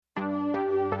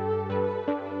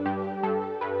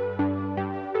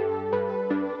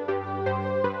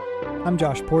I'm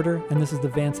Josh Porter, and this is the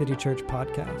Van City Church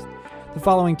podcast. The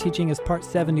following teaching is part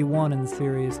 71 in the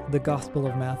series, The Gospel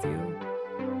of Matthew.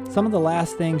 Some of the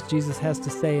last things Jesus has to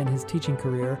say in his teaching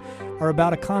career are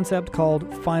about a concept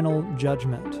called final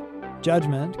judgment.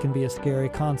 Judgment can be a scary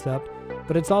concept,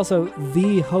 but it's also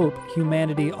the hope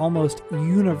humanity almost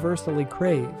universally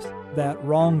craves, that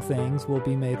wrong things will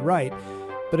be made right.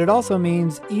 But it also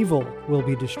means evil will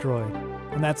be destroyed.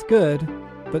 And that's good,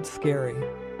 but scary.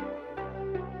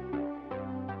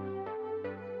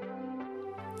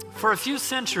 For a few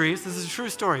centuries, this is a true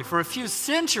story, for a few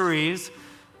centuries,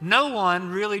 no one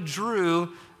really drew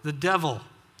the devil.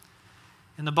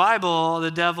 In the Bible, the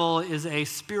devil is a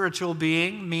spiritual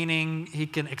being, meaning he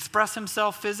can express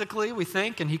himself physically, we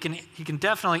think, and he can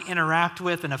definitely interact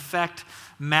with and affect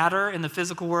matter in the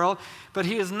physical world, but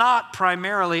he is not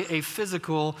primarily a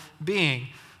physical being.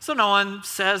 So no one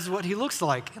says what he looks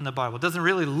like in the Bible. It doesn't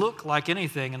really look like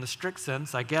anything in the strict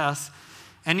sense, I guess.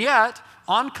 And yet,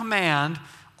 on command,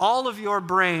 all of your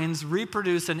brains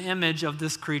reproduce an image of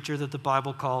this creature that the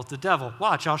Bible calls the devil.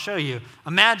 Watch, I'll show you.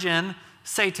 Imagine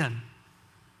Satan.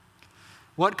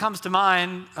 What comes to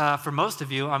mind for most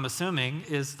of you, I'm assuming,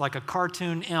 is like a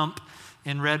cartoon imp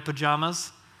in red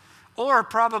pajamas, or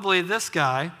probably this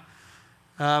guy,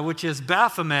 which is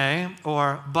Baphomet,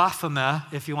 or Baphomet,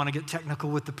 if you want to get technical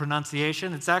with the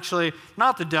pronunciation. It's actually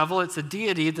not the devil, it's a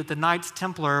deity that the Knights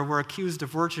Templar were accused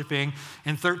of worshiping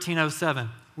in 1307.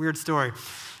 Weird story.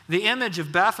 The image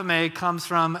of Baphomet comes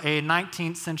from a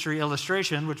 19th century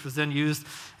illustration, which was then used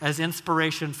as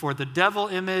inspiration for the devil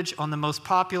image on the most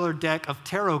popular deck of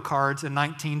tarot cards in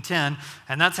 1910,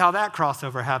 and that's how that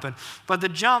crossover happened. But the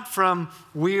jump from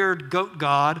weird goat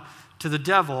god to the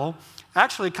devil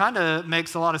actually kind of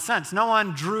makes a lot of sense. No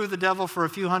one drew the devil for a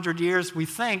few hundred years. We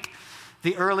think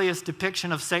the earliest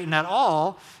depiction of Satan at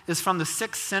all is from the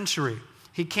 6th century.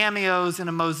 He cameos in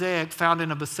a mosaic found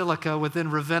in a basilica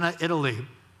within Ravenna, Italy.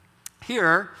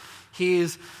 Here,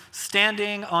 he's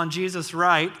standing on Jesus'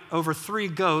 right over 3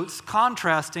 goats,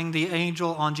 contrasting the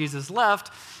angel on Jesus'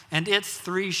 left and its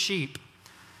 3 sheep.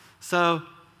 So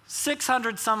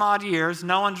 600 some odd years,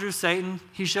 no one drew Satan.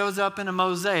 He shows up in a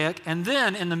mosaic. And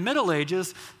then in the Middle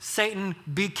Ages, Satan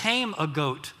became a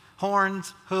goat.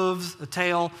 Horns, hooves, a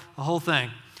tail, a whole thing.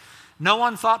 No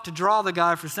one thought to draw the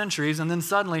guy for centuries, and then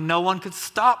suddenly no one could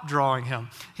stop drawing him.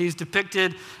 He's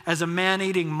depicted as a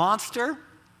man-eating monster,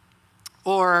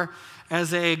 or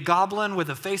as a goblin with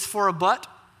a face for a butt.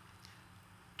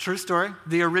 True story,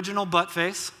 the original butt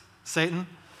face, Satan.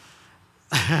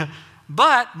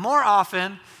 But more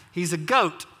often, he's a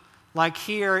goat, like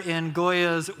here in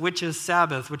Goya's Witches'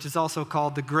 Sabbath, which is also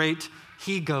called the Great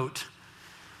He-Goat.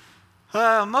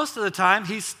 Most of the time,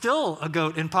 he's still a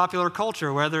goat in popular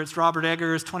culture, whether it's Robert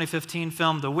Eggers' 2015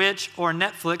 film The Witch or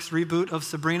Netflix reboot of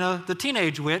Sabrina the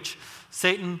Teenage Witch.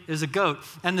 Satan is a goat.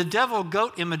 And the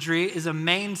devil-goat imagery is a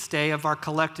mainstay of our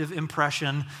collective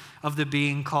impression of the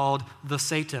being called the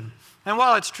Satan. And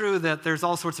while it's true that there's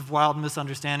all sorts of wild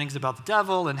misunderstandings about the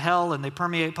devil and hell, and they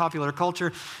permeate popular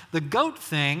culture, the goat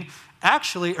thing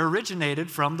actually originated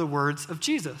from the words of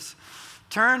Jesus.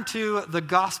 Turn to the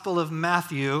Gospel of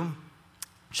Matthew,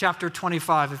 chapter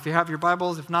 25. If you have your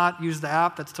Bibles, if not, use the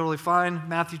app. That's totally fine.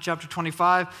 Matthew chapter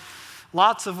 25.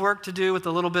 Lots of work to do with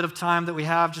the little bit of time that we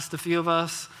have, just a few of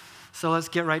us. So let's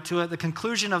get right to it. The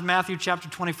conclusion of Matthew chapter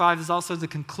 25 is also the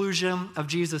conclusion of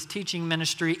Jesus' teaching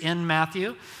ministry in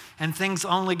Matthew. And things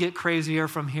only get crazier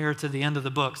from here to the end of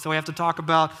the book. So we have to talk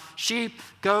about sheep,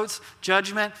 goats,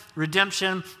 judgment,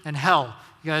 redemption, and hell.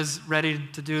 You guys ready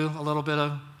to do a little bit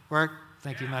of work?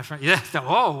 Thank you, my friend. Yeah.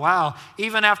 Oh, wow.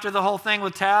 Even after the whole thing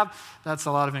with Tab, that's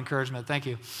a lot of encouragement. Thank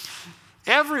you.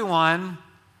 Everyone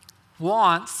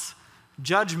wants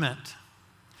judgment.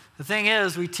 The thing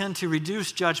is, we tend to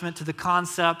reduce judgment to the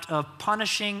concept of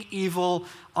punishing evil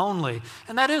only.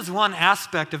 And that is one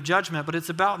aspect of judgment, but it's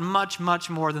about much, much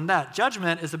more than that.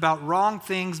 Judgment is about wrong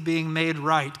things being made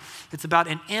right. It's about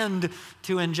an end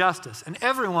to injustice. And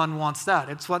everyone wants that.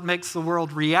 It's what makes the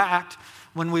world react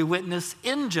when we witness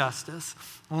injustice,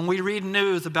 when we read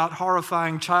news about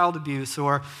horrifying child abuse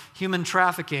or human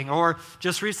trafficking, or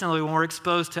just recently when we're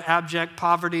exposed to abject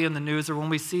poverty in the news, or when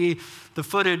we see the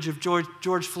footage of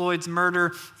George Floyd's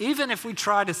murder. Even if we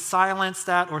try to silence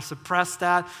that or suppress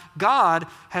that, God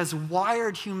has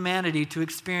wired humanity to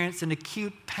experience an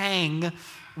acute pang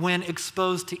when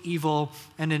exposed to evil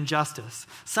and injustice.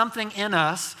 Something in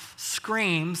us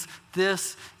screams,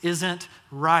 this isn't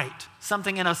right.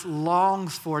 Something in us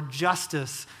longs for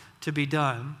justice to be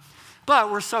done. But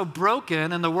we're so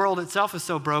broken, and the world itself is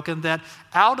so broken, that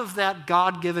out of that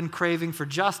God-given craving for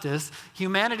justice,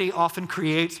 humanity often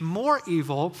creates more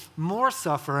evil, more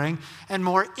suffering, and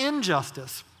more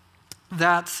injustice.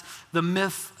 That's the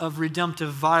myth of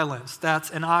redemptive violence. That's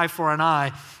an eye for an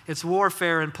eye. It's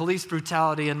warfare and police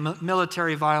brutality and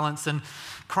military violence and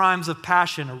crimes of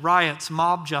passion, riots,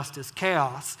 mob justice,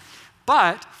 chaos.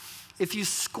 But if you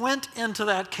squint into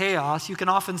that chaos, you can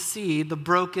often see the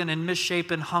broken and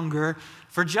misshapen hunger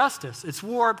for justice. It's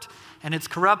warped and it's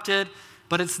corrupted,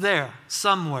 but it's there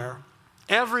somewhere.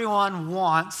 Everyone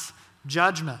wants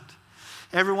judgment.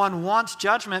 Everyone wants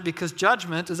judgment because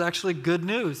judgment is actually good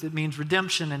news. It means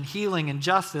redemption and healing and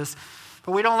justice.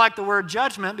 But we don't like the word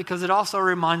judgment because it also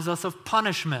reminds us of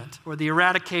punishment or the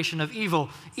eradication of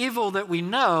evil. Evil that we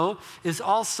know is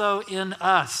also in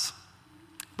us.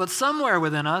 But somewhere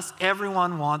within us,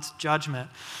 everyone wants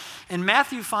judgment. And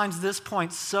Matthew finds this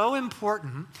point so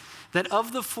important that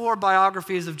of the 4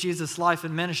 biographies of Jesus' life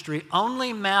and ministry,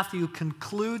 only Matthew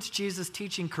concludes Jesus'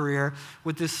 teaching career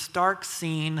with this stark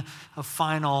scene of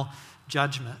final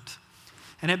judgment.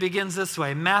 And it begins this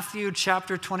way, Matthew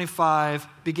chapter 25,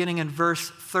 beginning in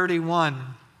verse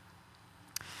 31.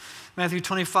 Matthew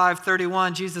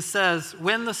 25:31, Jesus says,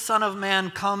 "When the Son of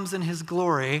Man comes in his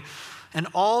glory, and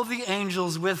all the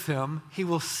angels with him, he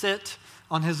will sit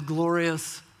on his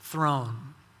glorious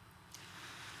throne."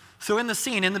 So in the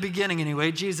scene, in the beginning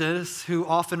anyway, Jesus, who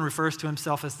often refers to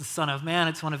himself as the Son of Man,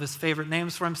 it's one of his favorite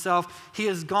names for himself, he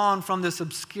has gone from this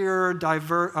obscure,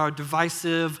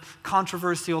 divisive,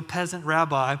 controversial peasant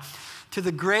rabbi to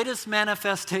the greatest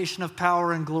manifestation of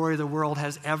power and glory the world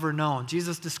has ever known.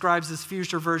 Jesus describes this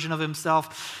future version of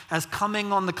himself as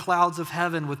coming on the clouds of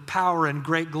heaven with power and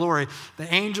great glory.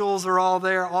 The angels are all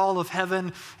there, all of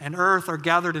heaven and earth are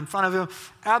gathered in front of him.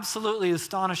 Absolutely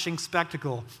astonishing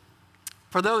spectacle.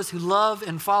 For those who love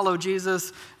and follow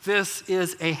Jesus, this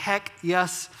is a heck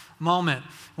yes moment.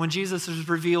 When Jesus is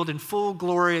revealed in full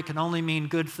glory, it can only mean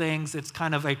good things. It's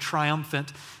kind of a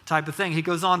triumphant type of thing. He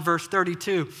goes on, verse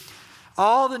 32.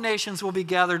 All the nations will be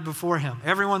gathered before him.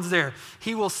 Everyone's there.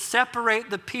 He will separate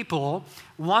the people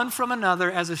one from another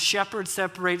as a shepherd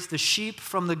separates the sheep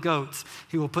from the goats.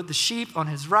 He will put the sheep on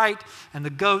his right and the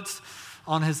goats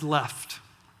on his left.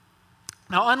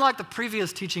 Now, unlike the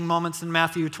previous teaching moments in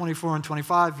Matthew 24 and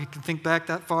 25, if you can think back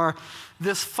that far,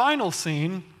 this final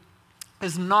scene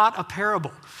is not a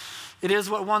parable. It is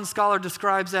what one scholar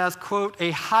describes as, quote,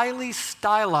 a highly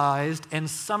stylized and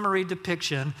summary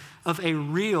depiction of a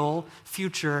real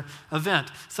future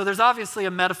event. So there's obviously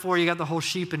a metaphor. You got the whole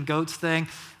sheep and goats thing,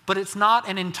 but it's not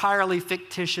an entirely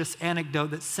fictitious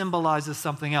anecdote that symbolizes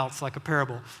something else like a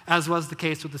parable, as was the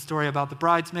case with the story about the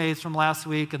bridesmaids from last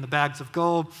week and the bags of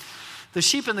gold. The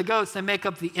sheep and the goats, they make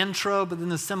up the intro, but then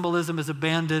the symbolism is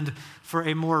abandoned for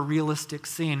a more realistic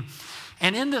scene.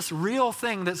 And in this real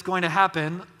thing that's going to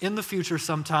happen in the future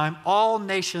sometime, all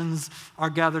nations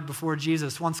are gathered before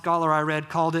Jesus. One scholar I read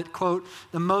called it, quote,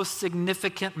 the most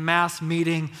significant mass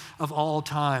meeting of all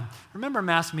time. Remember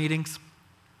mass meetings?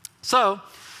 So,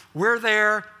 we're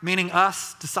there, meaning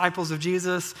us, disciples of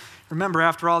Jesus. Remember,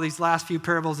 after all, these last few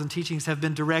parables and teachings have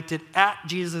been directed at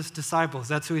Jesus' disciples.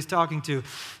 That's who he's talking to,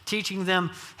 teaching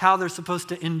them how they're supposed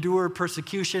to endure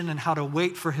persecution and how to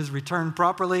wait for his return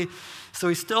properly. So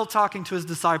he's still talking to his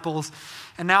disciples,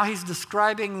 and now he's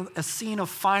describing a scene of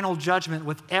final judgment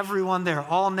with everyone there,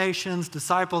 all nations,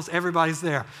 disciples, everybody's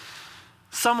there.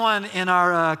 Someone in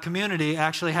our community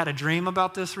actually had a dream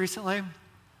about this recently,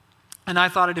 and I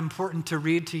thought it important to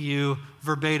read to you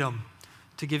verbatim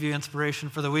to give you inspiration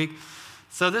for the week.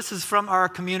 So this is from our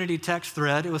community text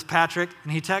thread. It was Patrick,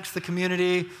 and he texted the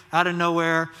community out of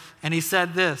nowhere, and he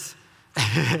said this.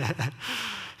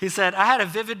 He said, I had a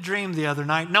vivid dream the other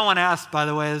night. No one asked, by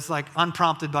the way. It was like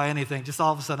unprompted by anything, just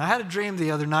all of a sudden. I had a dream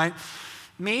the other night.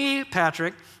 Me,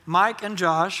 Patrick, Mike, and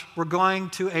Josh were going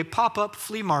to a pop-up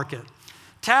flea market.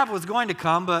 Tab was going to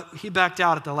come, but he backed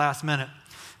out at the last minute.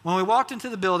 When we walked into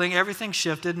the building, everything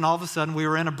shifted, and all of a sudden, we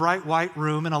were in a bright white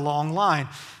room in a long line.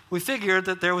 We figured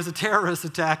that there was a terrorist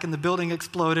attack, and the building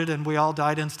exploded, and we all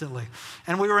died instantly.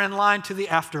 And we were in line to the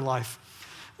afterlife.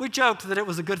 We joked that it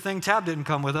was a good thing Tab didn't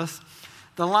come with us.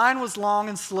 The line was long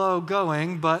and slow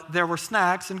going, but there were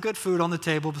snacks and good food on the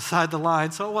table beside the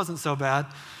line, so it wasn't so bad.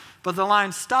 But the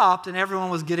line stopped, and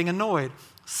everyone was getting annoyed.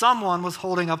 Someone was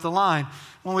holding up the line.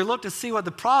 When we looked to see what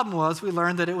the problem was, we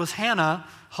learned that it was Hannah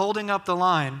holding up the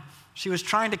line. She was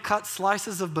trying to cut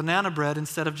slices of banana bread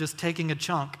instead of just taking a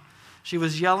chunk. She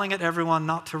was yelling at everyone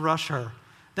not to rush her.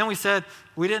 Then we said,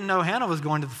 we didn't know Hannah was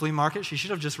going to the flea market. She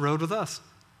should have just rode with us.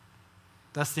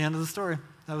 That's the end of the story.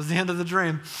 That was the end of the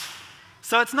dream.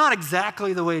 So it's not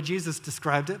exactly the way Jesus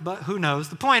described it, but who knows?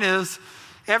 The point is,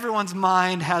 everyone's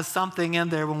mind has something in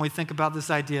there when we think about this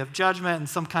idea of judgment and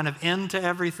some kind of end to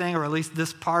everything, or at least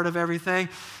this part of everything.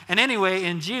 And anyway,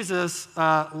 in Jesus'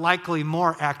 likely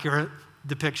more accurate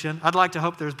depiction, I'd like to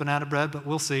hope there's banana bread, but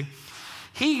we'll see.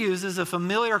 He uses a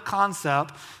familiar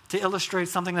concept to illustrate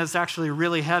something that's actually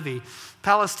really heavy.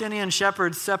 Palestinian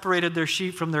shepherds separated their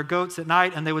sheep from their goats at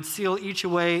night, and they would seal each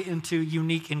away into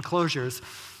unique enclosures.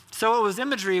 So it was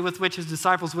imagery with which his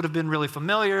disciples would have been really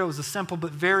familiar. It was a simple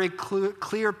but very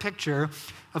clear picture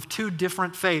of two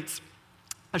different fates.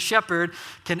 A shepherd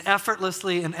can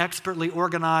effortlessly and expertly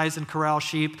organize and corral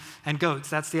sheep and goats.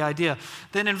 That's the idea.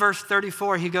 Then in verse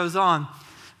 34, he goes on,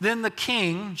 "Then the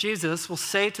king, Jesus, will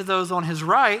say to those on his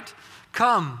right,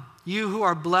 'Come, you who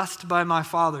are blessed by my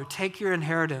Father, take your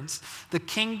inheritance, the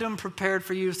kingdom prepared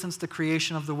for you since the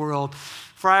creation of the world.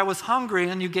 For I was hungry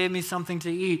and you gave me something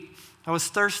to eat. I was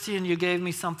thirsty and you gave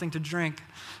me something to drink.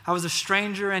 I was a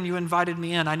stranger and you invited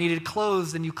me in. I needed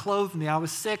clothes and you clothed me. I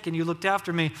was sick and you looked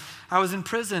after me. I was in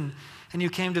prison and you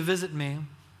came to visit me.'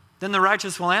 Then the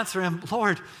righteous will answer him,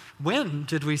 'Lord, when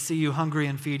did we see you hungry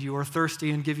and feed you, or thirsty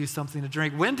and give you something to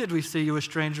drink? When did we see you a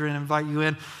stranger and invite you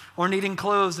in, or needing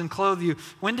clothes and clothe you?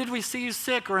 When did we see you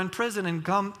sick or in prison and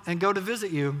come and go to visit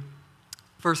you?'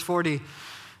 Verse 40,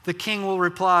 the king will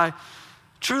reply,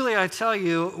 'Truly I tell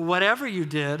you, whatever you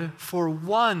did for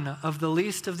one of the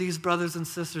least of these brothers and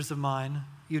sisters of mine,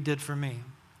 you did for me.'"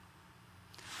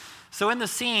 So in the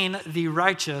scene, the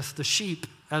righteous, the sheep,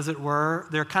 as it were,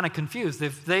 they're kind of confused.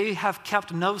 They have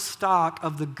kept no stock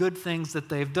of the good things that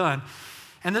they've done.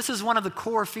 And this is one of the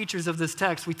core features of this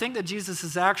text. We think that Jesus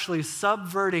is actually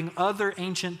subverting other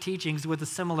ancient teachings with a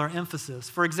similar emphasis.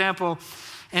 For example,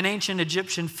 an ancient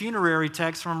Egyptian funerary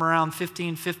text from around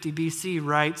 1550 BC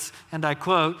writes, and I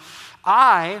quote,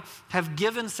 "I have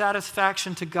given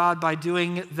satisfaction to God by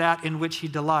doing that in which he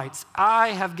delights. I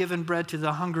have given bread to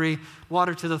the hungry,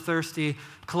 water to the thirsty,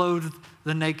 clothed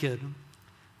the naked."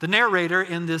 The narrator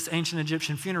in this ancient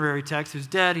Egyptian funerary text, who's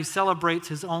dead, he celebrates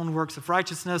his own works of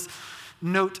righteousness.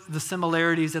 Note the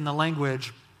similarities in the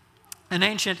language. An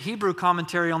ancient Hebrew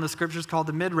commentary on the scriptures called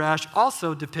the Midrash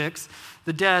also depicts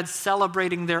the dead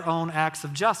celebrating their own acts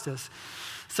of justice.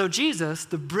 So Jesus,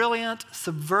 the brilliant,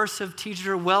 subversive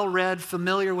teacher, well-read,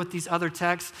 familiar with these other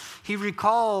texts, he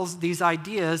recalls these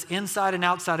ideas inside and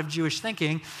outside of Jewish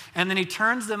thinking, and then he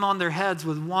turns them on their heads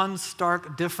with one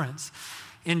stark difference.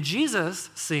 In Jesus'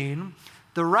 scene,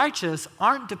 the righteous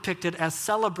aren't depicted as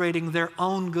celebrating their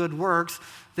own good works.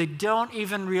 They don't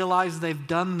even realize they've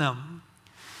done them.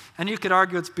 And you could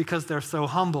argue it's because they're so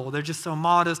humble. They're just so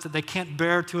modest that they can't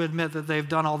bear to admit that they've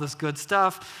done all this good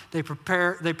stuff. They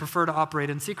prefer to operate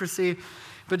in secrecy.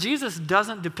 But Jesus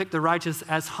doesn't depict the righteous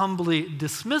as humbly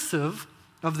dismissive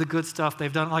of the good stuff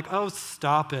they've done, like, "Oh,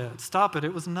 stop it,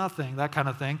 it was nothing," that kind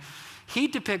of thing. He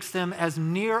depicts them as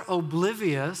near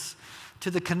oblivious to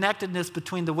the connectedness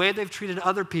between the way they've treated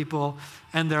other people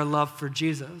and their love for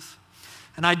Jesus.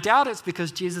 And I doubt it's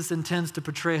because Jesus intends to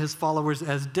portray his followers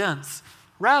as dense.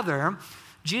 Rather,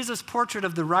 Jesus' portrait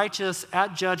of the righteous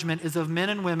at judgment is of men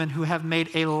and women who have made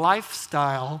a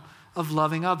lifestyle of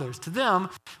loving others. To them,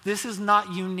 this is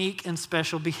not unique and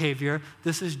special behavior.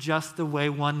 This is just the way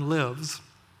one lives.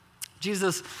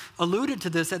 Jesus alluded to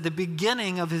this at the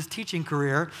beginning of his teaching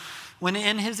career when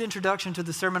in his introduction to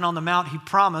the Sermon on the Mount, he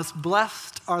promised,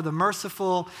 "Blessed are the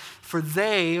merciful, for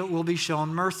they will be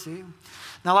shown mercy."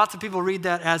 Now, lots of people read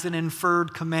that as an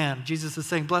inferred command. Jesus is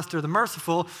saying, "Blessed are the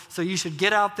merciful," so you should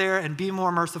get out there and be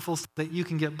more merciful so that you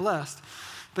can get blessed.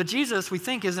 But Jesus, we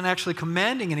think, isn't actually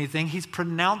commanding anything. He's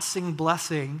pronouncing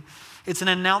blessing. It's an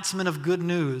announcement of good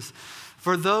news.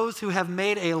 For those who have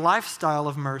made a lifestyle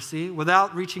of mercy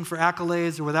without reaching for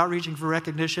accolades or without reaching for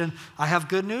recognition, I have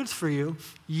good news for you.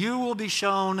 You will be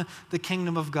shown the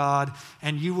kingdom of God,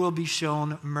 and you will be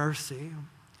shown mercy.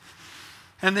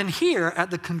 And then here, at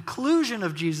the conclusion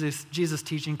of Jesus'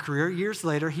 teaching career, years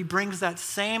later, he brings that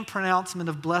same pronouncement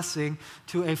of blessing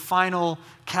to a final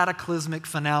cataclysmic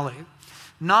finale.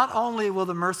 Not only will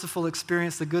the merciful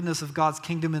experience the goodness of God's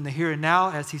kingdom in the here and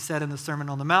now, as he said in the Sermon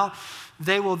on the Mount,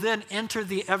 they will then enter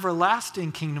the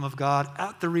everlasting kingdom of God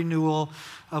at the renewal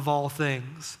of all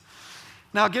things.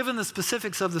 Now, given the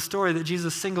specifics of the story that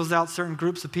Jesus singles out certain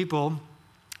groups of people,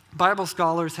 Bible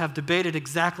scholars have debated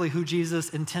exactly who Jesus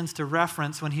intends to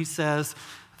reference when he says,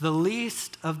 "the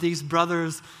least of these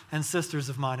brothers and sisters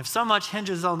of mine." If so much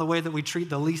hinges on the way that we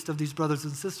treat the least of these brothers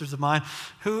and sisters of mine,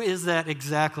 who is that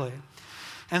exactly?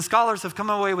 And scholars have come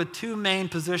away with two main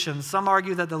positions. Some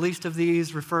argue that the least of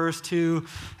these refers to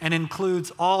and includes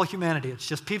all humanity. It's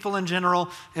just people in general,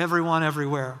 everyone,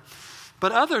 everywhere.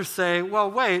 But others say, well,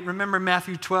 wait, remember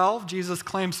Matthew 12? Jesus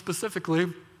claims specifically,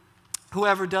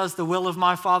 whoever does the will of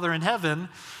my Father in heaven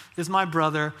is my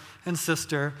brother and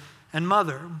sister and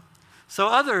mother. So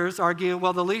others argue,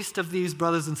 well, the least of these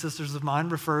brothers and sisters of mine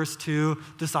refers to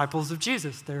disciples of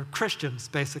Jesus. They're Christians,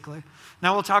 basically.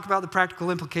 Now we'll talk about the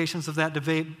practical implications of that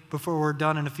debate before we're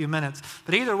done in a few minutes.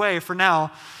 But either way, for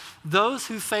now, those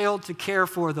who failed to care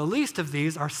for the least of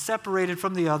these are separated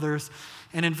from the others.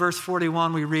 And in verse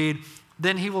 41 we read,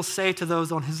 then he will say to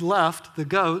those on his left, the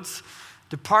goats,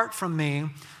 depart from me,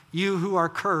 you who are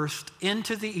cursed,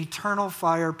 into the eternal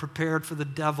fire prepared for the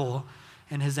devil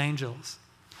and his angels.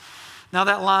 Now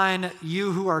that line,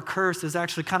 you who are cursed, is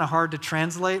actually kind of hard to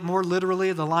translate. More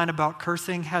literally, the line about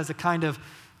cursing has a kind of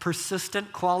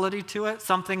persistent quality to it,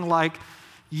 something like,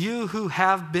 you who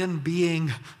have been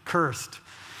being cursed.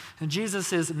 And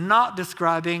Jesus is not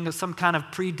describing some kind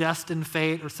of predestined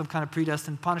fate or some kind of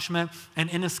predestined punishment, an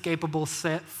inescapable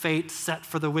fate set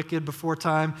for the wicked before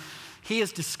time. He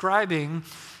is describing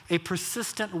a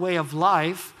persistent way of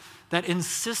life that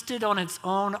insisted on its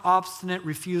own obstinate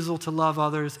refusal to love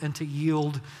others and to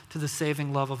yield to the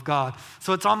saving love of God.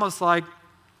 So it's almost like,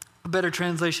 a better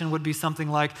translation would be something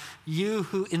like, you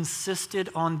who insisted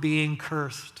on being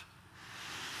cursed.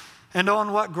 And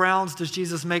on what grounds does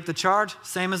Jesus make the charge?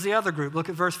 Same as the other group. Look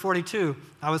at verse 42.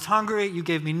 I was hungry, you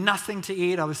gave me nothing to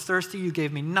eat. I was thirsty, you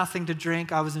gave me nothing to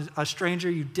drink. I was a stranger,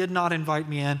 you did not invite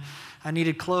me in. I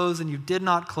needed clothes, and you did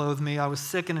not clothe me. I was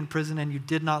sick and in prison, and you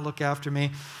did not look after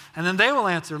me. And then they will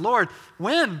answer, Lord,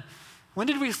 when? When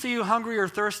did we see you hungry or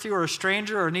thirsty or a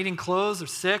stranger or needing clothes or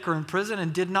sick or in prison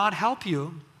and did not help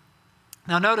you?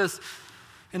 Now notice,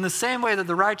 in the same way that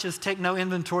the righteous take no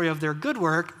inventory of their good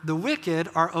work, the wicked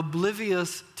are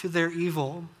oblivious to their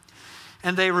evil.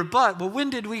 And they rebut, well,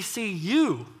 when did we see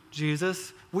you,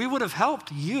 Jesus? We would have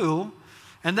helped you,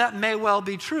 and that may well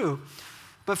be true.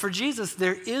 But for Jesus,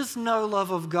 there is no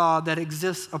love of God that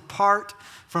exists apart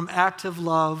from active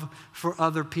love for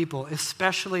other people,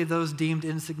 especially those deemed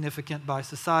insignificant by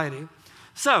society.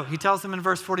 So he tells them in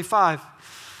verse 45,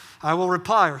 I will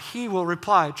reply, or he will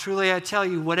reply, truly I tell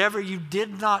you, whatever you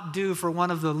did not do for one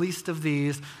of the least of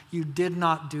these, you did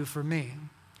not do for me.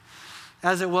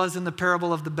 As it was in the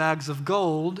parable of the bags of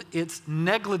gold, it's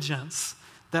negligence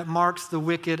that marks the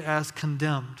wicked as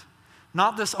condemned.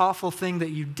 Not this awful thing that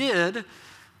you did,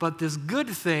 but this good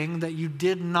thing that you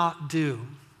did not do.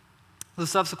 The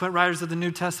subsequent writers of the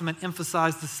New Testament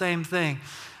emphasize the same thing.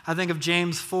 I think of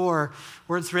James 4,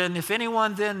 where it's written, if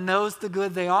anyone then knows the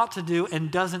good they ought to do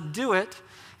and doesn't do it,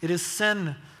 it is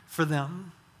sin for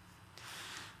them.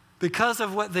 Because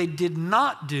of what they did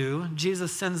not do,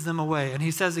 Jesus sends them away. And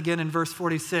he says again in verse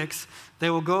 46,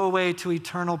 they will go away to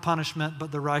eternal punishment,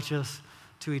 but the righteous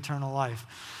to eternal life.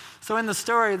 So in the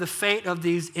story, the fate of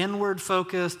these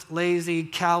inward-focused, lazy,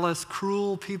 callous,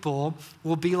 cruel people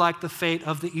will be like the fate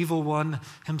of the evil one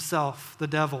himself, the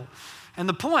devil. And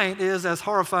the point is, as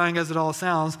horrifying as it all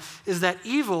sounds, is that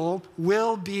evil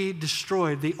will be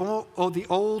destroyed. The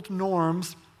old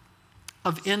norms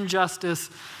of injustice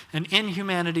and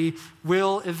inhumanity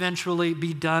will eventually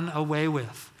be done away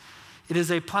with. It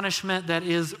is a punishment that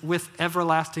is with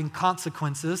everlasting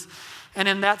consequences, and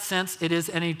in that sense, it is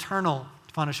an eternal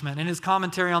punishment. In his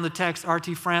commentary on the text,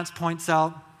 R.T. France points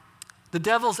out, the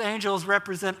devil's angels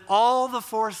represent all the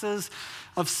forces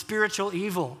of spiritual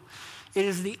evil. It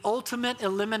is the ultimate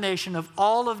elimination of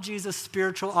all of Jesus'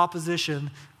 spiritual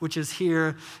opposition, which is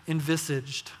here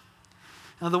envisaged.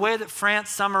 Now, the way that France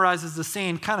summarizes the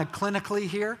scene kind of clinically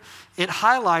here, it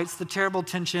highlights the terrible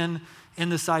tension in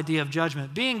this idea of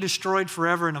judgment. Being destroyed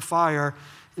forever in a fire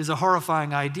is a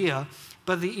horrifying idea,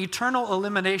 but the eternal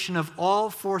elimination of all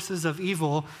forces of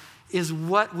evil is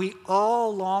what we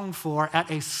all long for at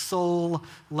a soul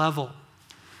level.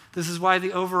 This is why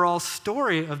the overall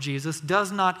story of Jesus does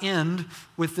not end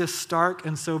with this stark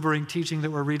and sobering teaching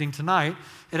that we're reading tonight.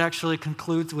 It actually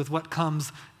concludes with what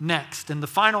comes next. In the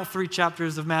final 3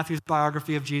 chapters of Matthew's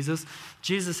biography of Jesus,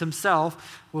 Jesus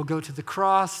himself will go to the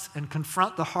cross and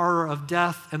confront the horror of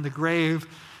death and the grave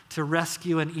to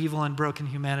rescue an evil and broken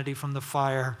humanity from the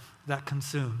fire that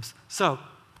consumes. So,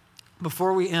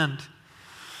 before we end,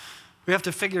 we have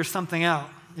to figure something out.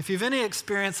 If you've any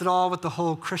experience at all with the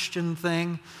whole Christian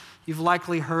thing, you've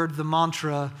likely heard the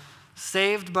mantra,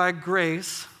 saved by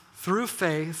grace through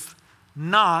faith,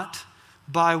 not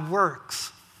by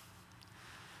works.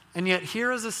 And yet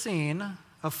here is a scene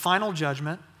of final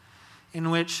judgment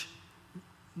in which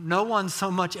no one so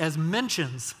much as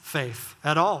mentions faith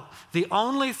at all. The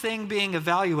only thing being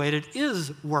evaluated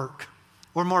is work,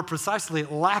 or more precisely,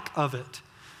 lack of it.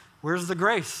 Where's the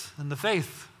grace and the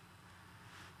faith?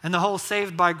 And the whole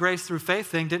saved by grace through faith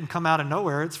thing didn't come out of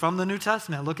nowhere. It's from the New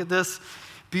Testament. Look at this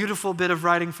beautiful bit of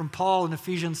writing from Paul in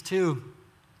Ephesians 2.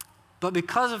 But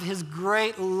because of his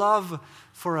great love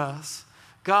for us,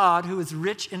 God, who is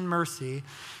rich in mercy,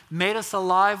 made us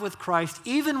alive with Christ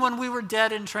even when we were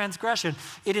dead in transgression.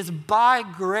 It is by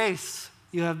grace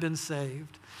you have been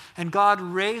saved. And God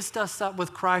raised us up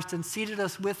with Christ and seated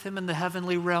us with him in the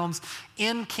heavenly realms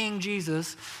in King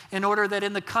Jesus, in order that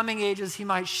in the coming ages he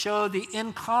might show the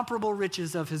incomparable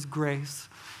riches of his grace,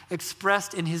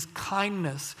 expressed in his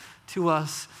kindness to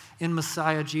us in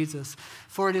Messiah Jesus.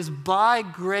 For it is by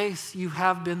grace you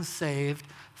have been saved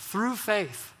through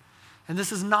faith. And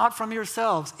this is not from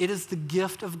yourselves. It is the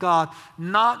gift of God,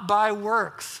 not by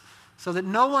works, so that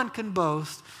no one can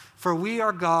boast, for we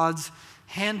are God's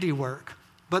handiwork.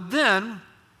 But then,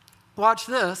 watch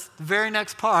this, the very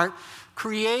next part,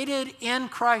 created in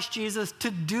Christ Jesus to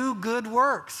do good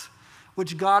works,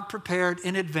 which God prepared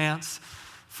in advance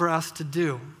for us to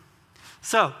do.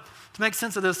 So, to make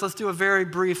sense of this, let's do a very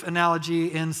brief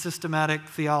analogy in systematic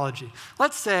theology.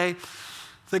 Let's say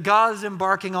that God is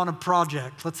embarking on a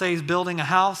project. Let's say he's building a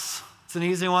house. It's an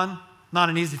easy one. Not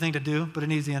an easy thing to do, but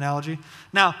an easy analogy.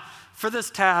 Now, for this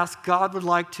task, God would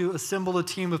like to assemble a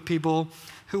team of people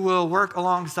who will work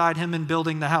alongside him in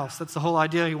building the house. That's the whole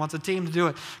idea. He wants a team to do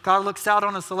it. God looks out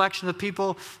on a selection of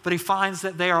people, but he finds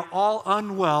that they are all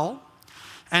unwell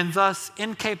and thus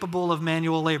incapable of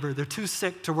manual labor. They're too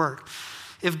sick to work.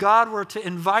 If God were to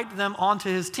invite them onto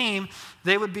his team,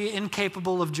 they would be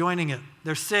incapable of joining it.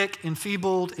 They're sick,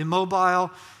 enfeebled,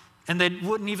 immobile, and they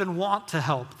wouldn't even want to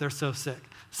help. They're so sick.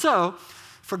 So,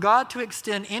 for God to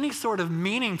extend any sort of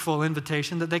meaningful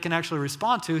invitation that they can actually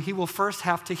respond to, he will first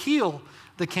have to heal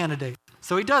the candidate.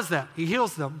 So he does that. He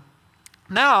heals them.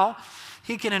 Now,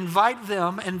 he can invite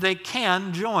them and they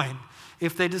can join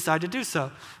if they decide to do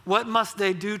so. What must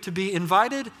they do to be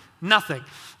invited? Nothing.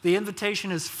 The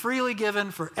invitation is freely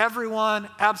given for everyone,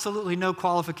 absolutely no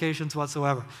qualifications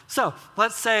whatsoever. So,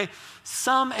 let's say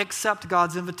some accept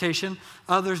God's invitation,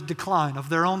 others decline of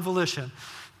their own volition.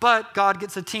 But God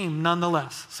gets a team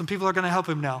nonetheless. Some people are going to help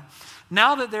him now.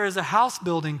 Now that there is a house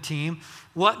building team,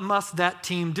 what must that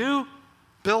team do?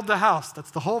 Build the house.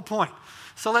 That's the whole point.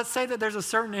 So let's say that there's a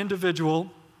certain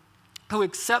individual who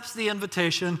accepts the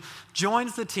invitation,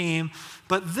 joins the team,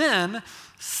 but then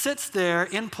sits there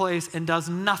in place and does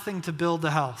nothing to build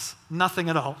the house. Nothing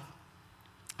at all.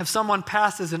 If someone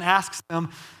passes and asks them,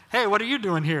 hey, what are you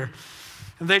doing here?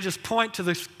 And they just point to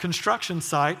the construction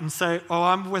site and say, oh,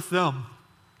 I'm with them.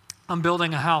 I'm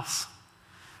building a house.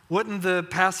 Wouldn't the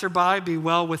passerby be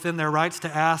well within their rights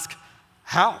to ask,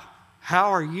 how?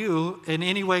 How are you in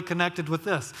any way connected with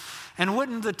this? And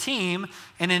wouldn't the team,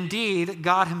 and indeed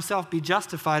God himself, be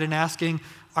justified in asking,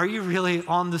 are you really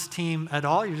on this team at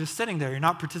all? You're just sitting there. You're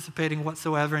not participating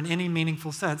whatsoever in any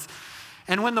meaningful sense.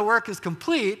 And when the work is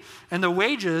complete and the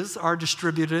wages are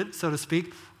distributed, so to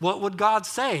speak, what would God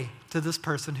say to this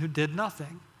person who did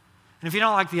nothing? And if you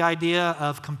don't like the idea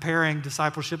of comparing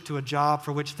discipleship to a job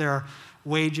for which there are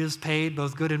wages paid,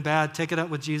 both good and bad, take it up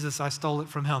with Jesus. I stole it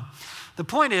from him. The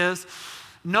point is,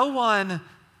 that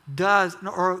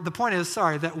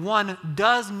one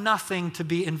does nothing to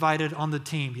be invited on the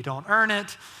team. You don't earn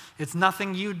it. It's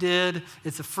nothing you did.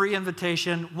 It's a free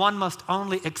invitation. One must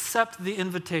only accept the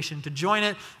invitation to join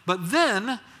it. But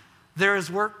then there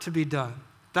is work to be done.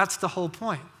 That's the whole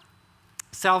point.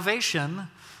 Salvation,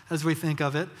 as we think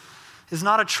of it, is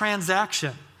not a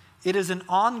transaction. It is an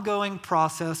ongoing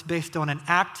process based on an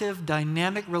active,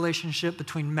 dynamic relationship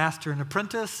between master and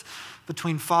apprentice,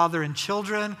 between father and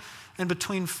children, and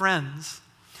between friends.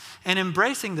 And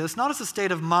embracing this, not as a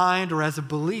state of mind or as a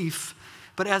belief,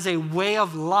 but as a way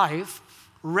of life,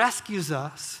 rescues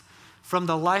us from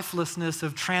the lifelessness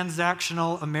of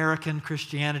transactional American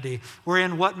Christianity,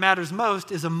 wherein what matters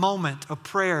most is a moment, a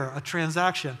prayer, a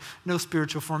transaction. No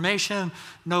spiritual formation,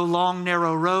 no long,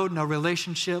 narrow road, no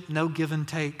relationship, no give and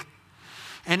take.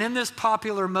 And in this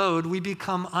popular mode, we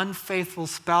become unfaithful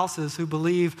spouses who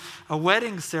believe a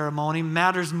wedding ceremony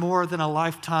matters more than a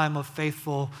lifetime of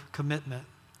faithful commitment.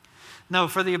 No,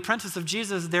 for the apprentice of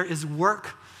Jesus, there is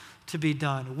work to be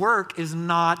done. Work is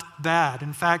not bad.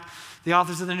 In fact, the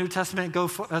authors of the New Testament go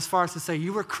as far as to say,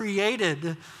 you were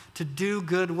created to do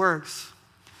good works.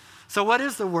 So what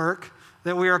is the work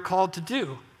that we are called to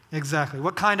do exactly?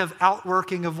 What kind of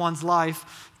outworking of one's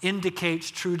life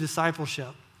indicates true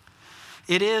discipleship?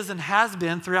 It is and has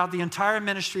been throughout the entire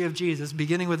ministry of Jesus,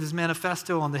 beginning with his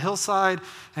manifesto on the hillside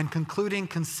and concluding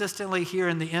consistently here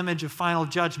in the image of final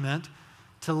judgment,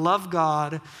 to love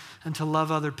God and to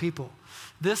love other people.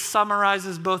 This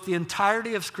summarizes both the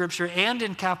entirety of Scripture and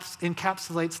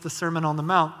encapsulates the Sermon on the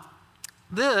Mount.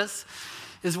 This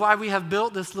is why we have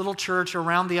built this little church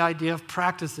around the idea of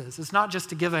practices. It's not just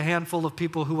to give a handful of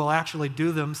people who will actually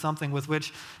do them something with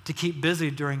which to keep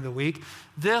busy during the week.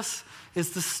 This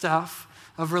is the stuff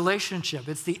of relationship.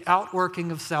 It's the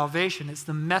outworking of salvation. It's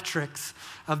the metrics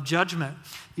of judgment.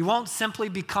 You won't simply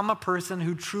become a person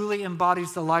who truly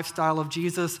embodies the lifestyle of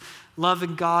Jesus,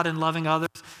 loving God and loving others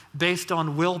based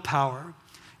on willpower.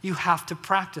 You have to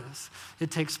practice. It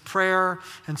takes prayer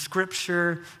and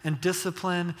scripture and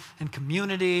discipline and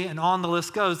community, and on the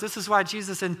list goes. This is why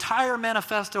Jesus' entire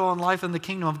manifesto on life in the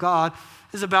kingdom of God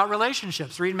is about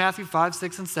relationships. Read Matthew 5,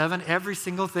 6, and 7. Every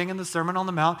single thing in the Sermon on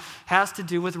the Mount has to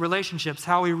do with relationships,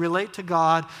 how we relate to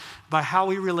God by how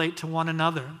we relate to one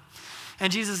another.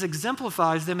 And Jesus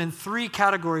exemplifies them in three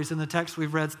categories in the text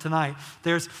we've read tonight.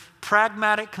 There's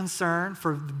pragmatic concern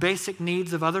for the basic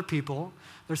needs of other people.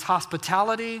 There's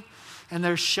hospitality, and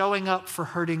there's showing up for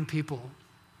hurting people.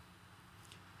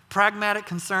 Pragmatic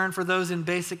concern for those in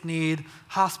basic need,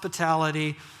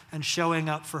 hospitality, and showing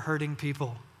up for hurting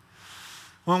people.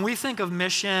 When we think of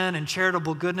mission and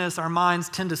charitable goodness, our minds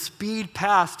tend to speed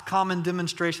past common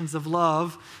demonstrations of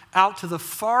love out to the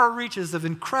far reaches of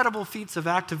incredible feats of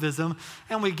activism,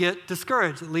 and we get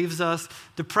discouraged. It leaves us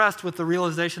depressed with the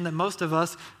realization that most of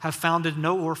us have founded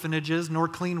no orphanages, nor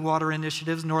clean water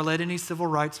initiatives, nor led any civil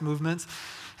rights movements,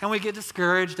 and we get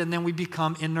discouraged, and then we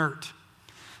become inert.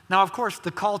 Now, of course,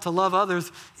 the call to love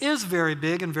others is very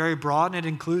big and very broad, and it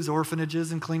includes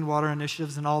orphanages and clean water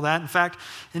initiatives and all that. In fact,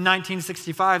 in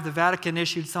 1965, the Vatican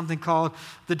issued something called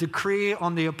the Decree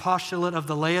on the Apostolate of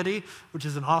the Laity, which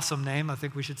is an awesome name. I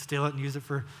think we should steal it and use it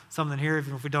for something here,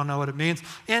 even if we don't know what it means.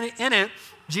 In it,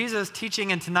 Jesus'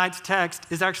 teaching in tonight's text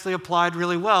is actually applied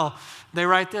really well. They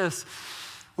write this: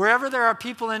 wherever there are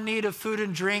people in need of food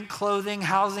and drink, clothing,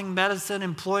 housing, medicine,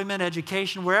 employment,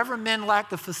 education, wherever men lack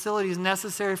the facilities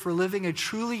necessary for living a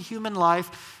truly human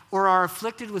life or are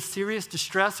afflicted with serious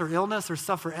distress or illness or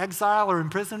suffer exile or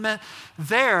imprisonment,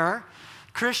 there,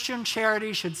 Christian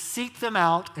charity should seek them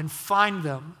out and find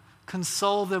them,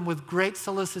 console them with great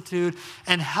solicitude,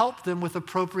 and help them with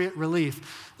appropriate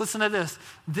relief. Listen to this.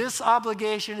 This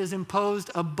obligation is imposed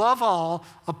above all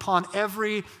upon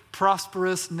every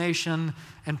prosperous nation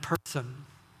and person.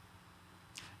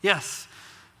 Yes,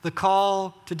 the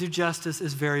call to do justice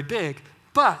is very big,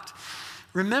 but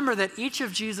remember that each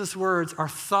of Jesus' words are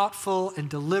thoughtful and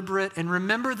deliberate, and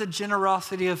remember the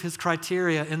generosity of his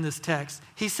criteria in this text.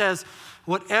 He says,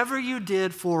 whatever you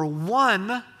did for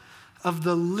one of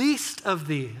the least of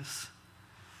these.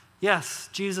 Yes,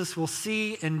 Jesus will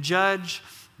see and judge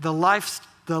the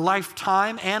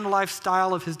lifetime and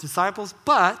lifestyle of his disciples,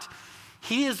 but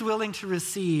he is willing to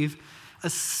receive a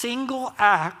single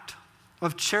act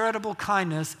of charitable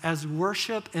kindness as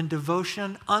worship and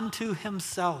devotion unto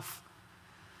himself.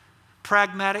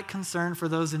 Pragmatic concern for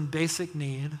those in basic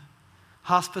need,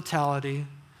 hospitality,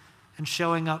 and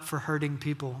showing up for hurting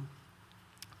people.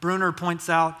 Bruner points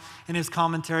out in his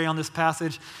commentary on this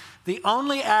passage, the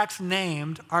only acts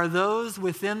named are those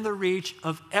within the reach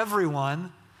of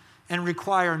everyone and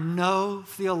require no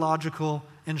theological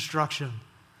instruction,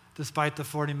 despite the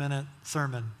 40-minute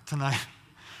sermon tonight.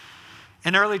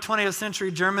 An early 20th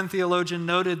century German theologian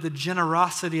noted the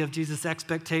generosity of Jesus'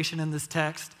 expectation in this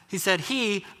text. He said,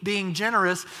 he, being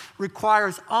generous,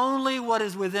 requires only what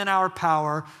is within our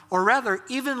power, or rather,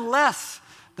 even less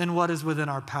than what is within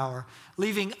our power,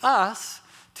 leaving us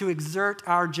to exert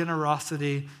our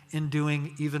generosity in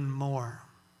doing even more.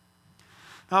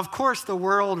 Now, of course, the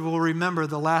world will remember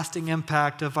the lasting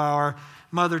impact of our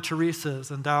Mother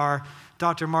Teresa's and our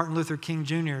Dr. Martin Luther King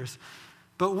Jr.'s.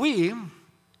 But we,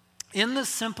 in the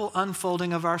simple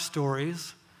unfolding of our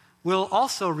stories, will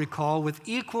also recall with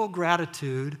equal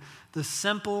gratitude the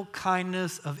simple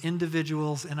kindness of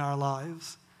individuals in our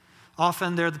lives.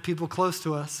 Often they're the people close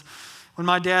to us. When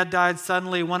my dad died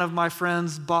suddenly, one of my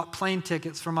friends bought plane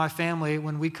tickets for my family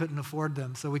when we couldn't afford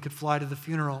them, so we could fly to the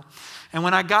funeral. And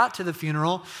when I got to the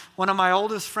funeral, one of my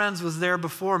oldest friends was there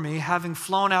before me, having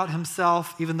flown out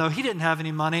himself, even though he didn't have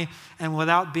any money, and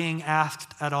without being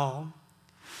asked at all.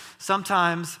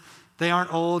 Sometimes they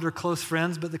aren't old or close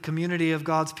friends, but the community of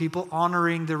God's people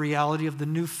honoring the reality of the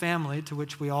new family to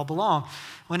which we all belong.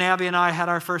 When Abby and I had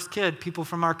our first kid, people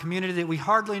from our community that we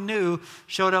hardly knew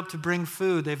showed up to bring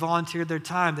food. They volunteered their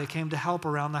time. They came to help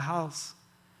around the house.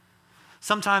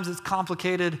 Sometimes it's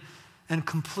complicated and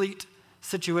complete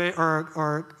situation,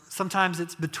 or sometimes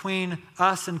it's between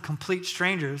us and complete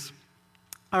strangers.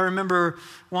 I remember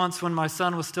once when my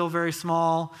son was still very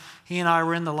small, he and I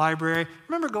were in the library.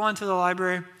 Remember going to the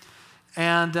library?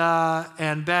 And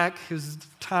Beck, who's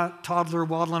a toddler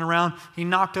waddling around, he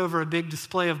knocked over a big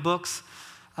display of books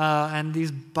and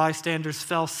these bystanders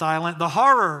fell silent. The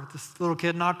horror, this little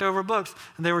kid knocked over books,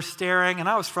 and they were staring, and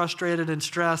I was frustrated and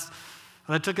stressed.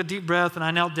 But I took a deep breath, and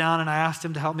I knelt down, and I asked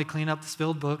him to help me clean up the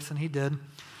spilled books, and he did.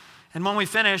 And when we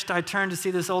finished, I turned to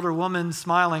see this older woman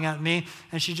smiling at me,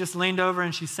 and she just leaned over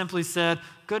and she simply said,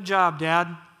 "Good job,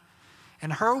 Dad."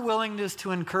 And her willingness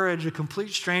to encourage a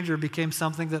complete stranger became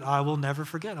something that I will never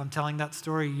forget. I'm telling that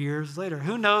story years later.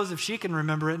 Who knows if she can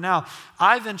remember it now?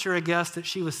 I venture a guess that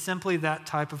she was simply that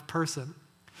type of person.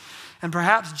 And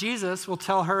perhaps Jesus will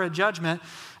tell her at judgment,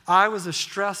 "I was a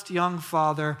stressed young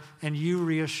father, and you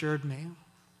reassured me."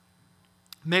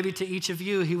 Maybe to each of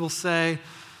you, he will say,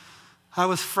 "I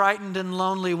was frightened and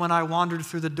lonely when I wandered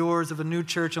through the doors of a new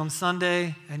church on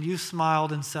Sunday, and you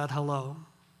smiled and said hello."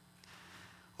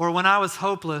 Or when I was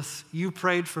hopeless, you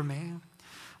prayed for me.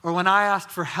 Or when I asked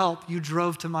for help, you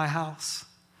drove to my house.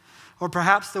 Or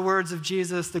perhaps the words of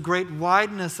Jesus, the great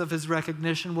wideness of his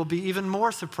recognition will be even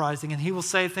more surprising. And he will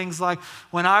say things like,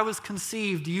 "When I was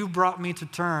conceived, you brought me to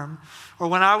term." Or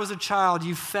when I was a child,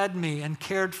 you fed me and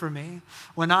cared for me.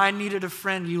 When I needed a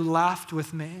friend, you laughed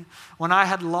with me. When I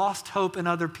had lost hope in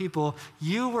other people,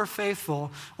 you were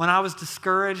faithful. When I was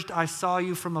discouraged, I saw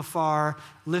you from afar,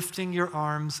 lifting your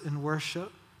arms in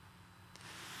worship.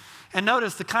 And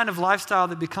notice the kind of lifestyle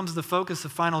that becomes the focus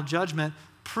of final judgment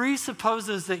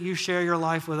presupposes that you share your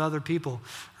life with other people.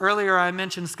 Earlier, I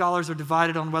mentioned scholars are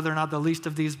divided on whether or not the least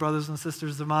of these brothers and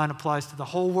sisters of mine applies to the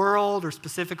whole world or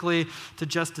specifically to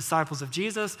just disciples of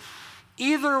Jesus.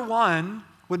 Either one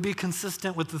would be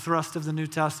consistent with the thrust of the New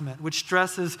Testament, which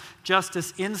stresses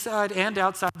justice inside and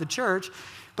outside the church,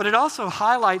 but it also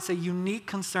highlights a unique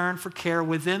concern for care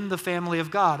within the family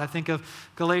of God. I think of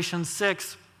Galatians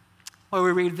 6, where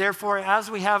we read, "Therefore,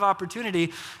 as we have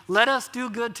opportunity, let us do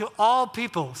good to all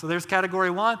people." So there's category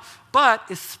one, but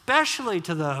especially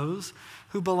to those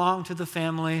who belong to the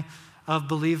family of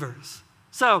believers.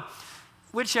 So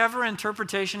whichever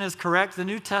interpretation is correct, the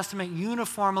New Testament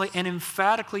uniformly and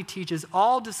emphatically teaches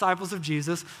all disciples of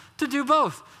Jesus to do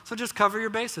both. So just cover your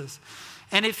bases.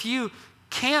 And if you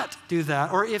can't do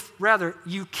that, or if rather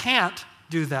you can't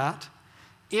do that,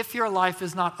 if your life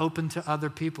is not open to other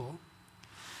people,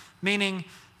 meaning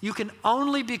you can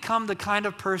only become the kind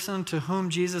of person to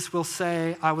whom Jesus will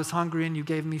say, "I was hungry and you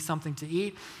gave me something to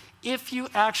eat," if you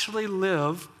actually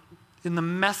live in the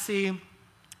messy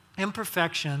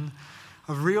imperfection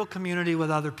of real community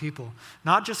with other people.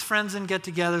 Not just friends and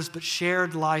get-togethers, but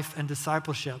shared life and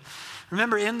discipleship.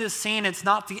 Remember, in this scene, it's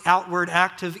not the outward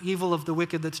active evil of the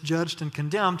wicked that's judged and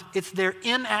condemned. It's their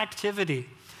inactivity.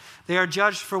 They are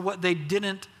judged for what they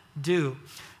didn't do.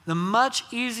 The much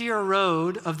easier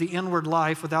road of the inward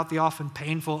life, without the often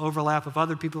painful overlap of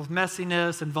other people's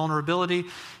messiness and vulnerability,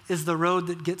 is the road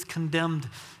that gets condemned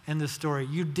in this story.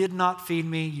 You did not feed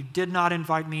me. You did not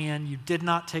invite me in. You did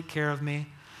not take care of me.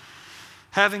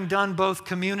 Having done both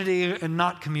community and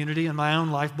not community in my own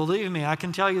life, believe me, I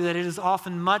can tell you that it is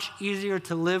often much easier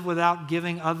to live without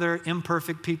giving other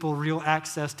imperfect people real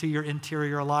access to your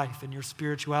interior life and your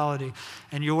spirituality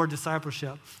and your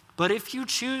discipleship. But if you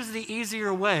choose the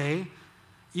easier way,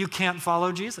 you can't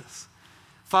follow Jesus.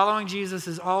 Following Jesus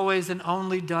is always and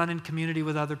only done in community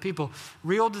with other people.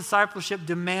 Real discipleship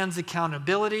demands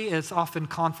accountability. It's often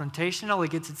confrontational.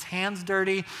 It gets its hands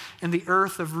dirty in the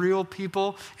earth of real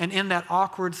people. And in that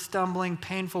awkward, stumbling,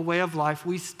 painful way of life,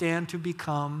 we stand to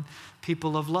become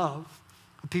people of love,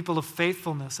 a people of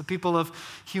faithfulness, a people of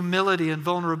humility and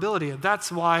vulnerability. And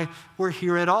that's why we're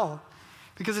here at all.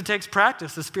 Because it takes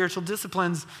practice. The spiritual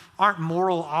disciplines aren't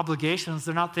moral obligations.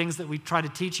 They're not things that we try to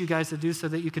teach you guys to do so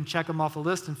that you can check them off a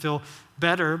list and feel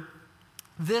better.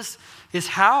 This is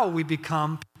how we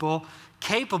become people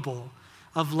capable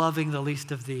of loving the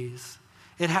least of these.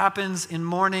 It happens in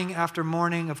morning after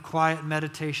morning of quiet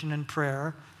meditation and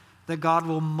prayer that God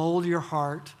will mold your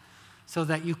heart so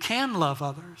that you can love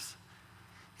others.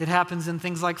 It happens in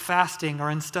things like fasting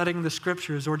or in studying the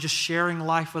scriptures or just sharing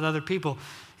life with other people.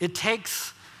 It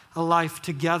takes a life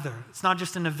together. It's not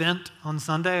just an event on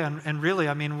Sunday, and really,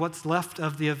 I mean, what's left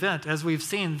of the event? As we've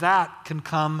seen, that can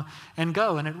come and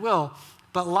go, and it will.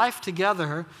 But life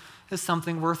together is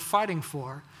something worth fighting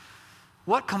for.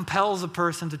 What compels a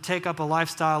person to take up a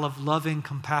lifestyle of loving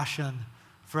compassion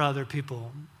for other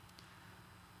people?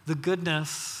 The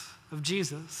goodness of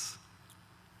Jesus.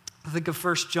 I think of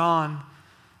 1 John,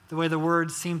 the way the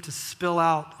words seem to spill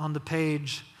out on the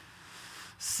page.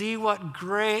 See what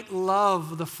great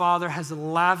love the Father has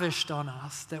lavished on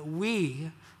us, that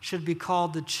we should be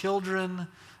called the children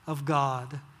of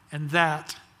God, and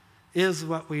that is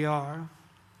what we are.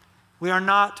 We are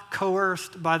not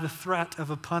coerced by the threat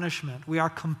of a punishment. We are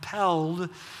compelled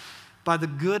by the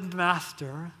good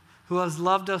master who has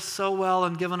loved us so well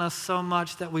and given us so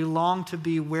much that we long to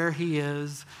be where he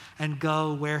is and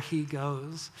go where he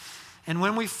goes. And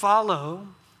when we follow,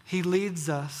 he leads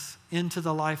us into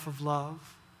the life of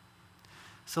love.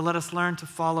 So let us learn to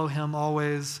follow him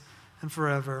always and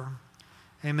forever.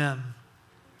 Amen.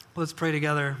 Let's pray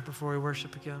together before we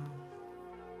worship again.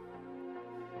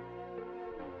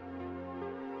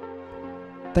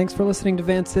 Thanks for listening to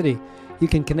Van City. You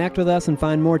can connect with us and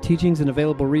find more teachings and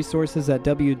available resources at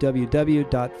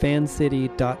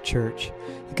www.vancity.church.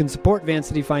 You can support Van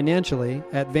City financially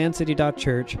at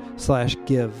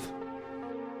vancity.church/give.